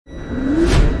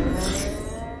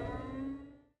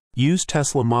Used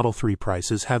Tesla Model 3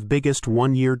 prices have biggest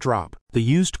one-year drop. The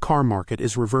used car market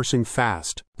is reversing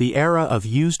fast. The era of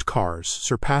used cars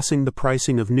surpassing the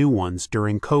pricing of new ones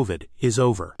during COVID is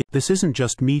over. This isn't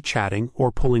just me chatting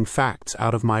or pulling facts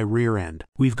out of my rear end.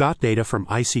 We've got data from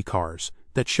iSeeCars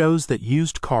that shows that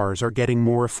used cars are getting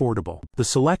more affordable. The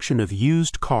selection of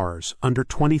used cars under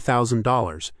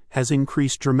 $20,000 has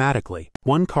increased dramatically.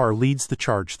 One car leads the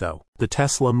charge though, the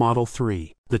Tesla Model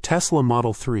 3. The Tesla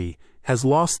Model 3 has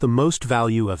lost the most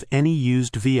value of any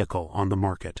used vehicle on the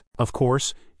market. Of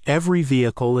course, every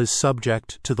vehicle is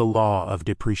subject to the law of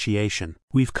depreciation.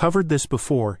 We've covered this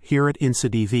before here at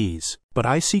insideevs, but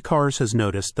iSeeCars has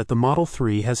noticed that the Model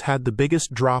 3 has had the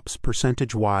biggest drops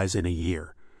percentage-wise in a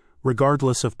year,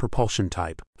 regardless of propulsion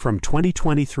type. From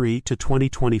 2023 to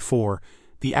 2024,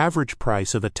 the average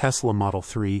price of a Tesla Model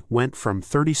 3 went from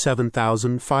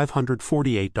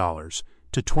 $37,548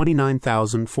 to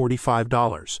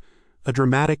 $29,045, a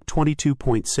dramatic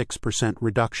 22.6%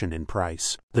 reduction in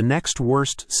price. The next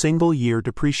worst single-year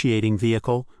depreciating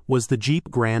vehicle was the Jeep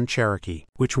Grand Cherokee,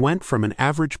 which went from an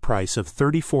average price of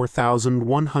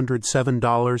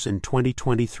 $34,107 in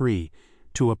 2023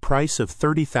 to a price of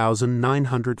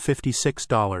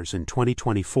 $30,956 in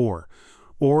 2024,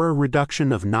 or a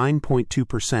reduction of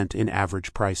 9.2% in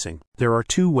average pricing. There are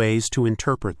two ways to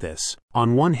interpret this.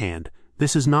 On one hand,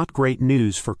 this is not great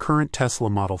news for current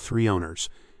Tesla Model 3 owners,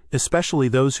 especially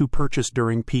those who purchased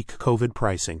during peak COVID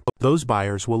pricing. Those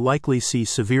buyers will likely see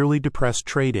severely depressed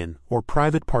trade-in or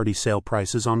private party sale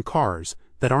prices on cars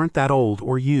that aren't that old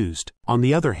or used. On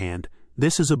the other hand,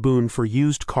 this is a boon for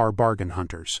used car bargain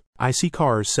hunters.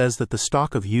 iSeeCars says that the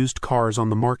stock of used cars on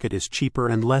the market is cheaper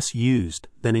and less used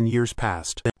than in years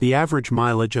past. The average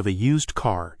mileage of a used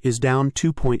car is down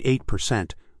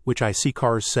 2.8%, which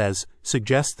iSeeCars says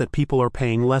suggests that people are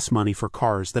paying less money for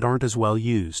cars that aren't as well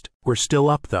used. We're still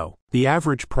up though. The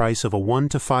average price of a 1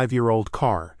 to 5-year-old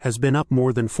car has been up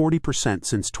more than 40%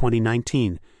 since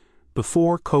 2019,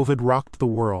 before COVID rocked the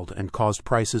world and caused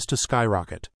prices to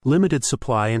skyrocket. Limited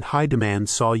supply and high demand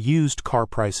saw used car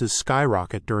prices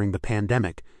skyrocket during the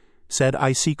pandemic, said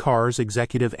iSeeCars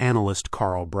executive analyst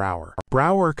Carl Brower.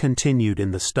 Brower continued in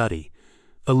the study,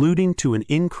 alluding to an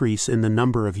increase in the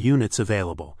number of units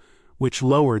available, which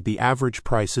lowered the average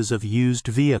prices of used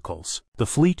vehicles. The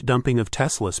fleet dumping of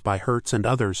Teslas by Hertz and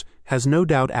others has no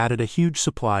doubt added a huge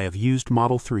supply of used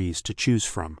Model 3s to choose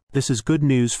from. This is good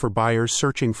news for buyers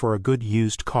searching for a good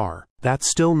used car. That's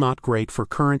still not great for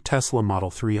current Tesla Model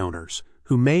 3 owners,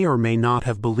 who may or may not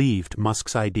have believed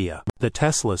Musk's idea that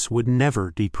Teslas would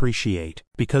never depreciate,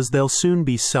 because they'll soon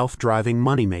be self-driving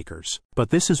moneymakers.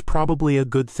 But this is probably a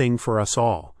good thing for us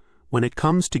all when it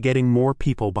comes to getting more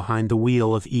people behind the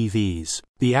wheel of EVs.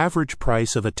 The average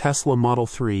price of a Tesla Model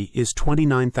 3 is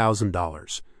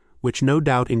 $29,000, which no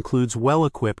doubt includes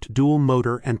well-equipped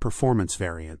dual-motor and performance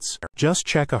variants. Just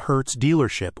check a Hertz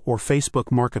dealership or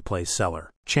Facebook Marketplace seller.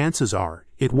 Chances are,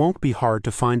 it won't be hard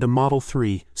to find a Model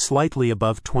 3 slightly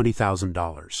above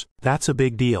 $20,000. That's a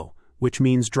big deal, which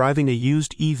means driving a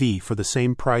used EV for the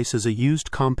same price as a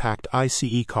used compact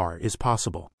ICE car is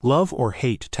possible. Love or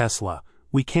hate Tesla,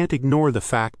 we can't ignore the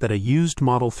fact that a used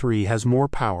Model 3 has more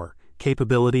power,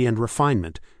 capability and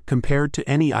refinement compared to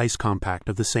any ICE compact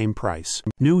of the same price.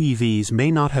 New EVs may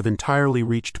not have entirely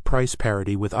reached price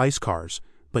parity with ICE cars,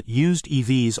 but used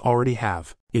EVs already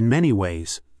have. In many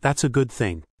ways, that's a good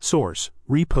thing. Source: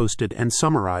 reposted and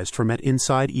summarized from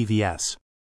 @insideevs.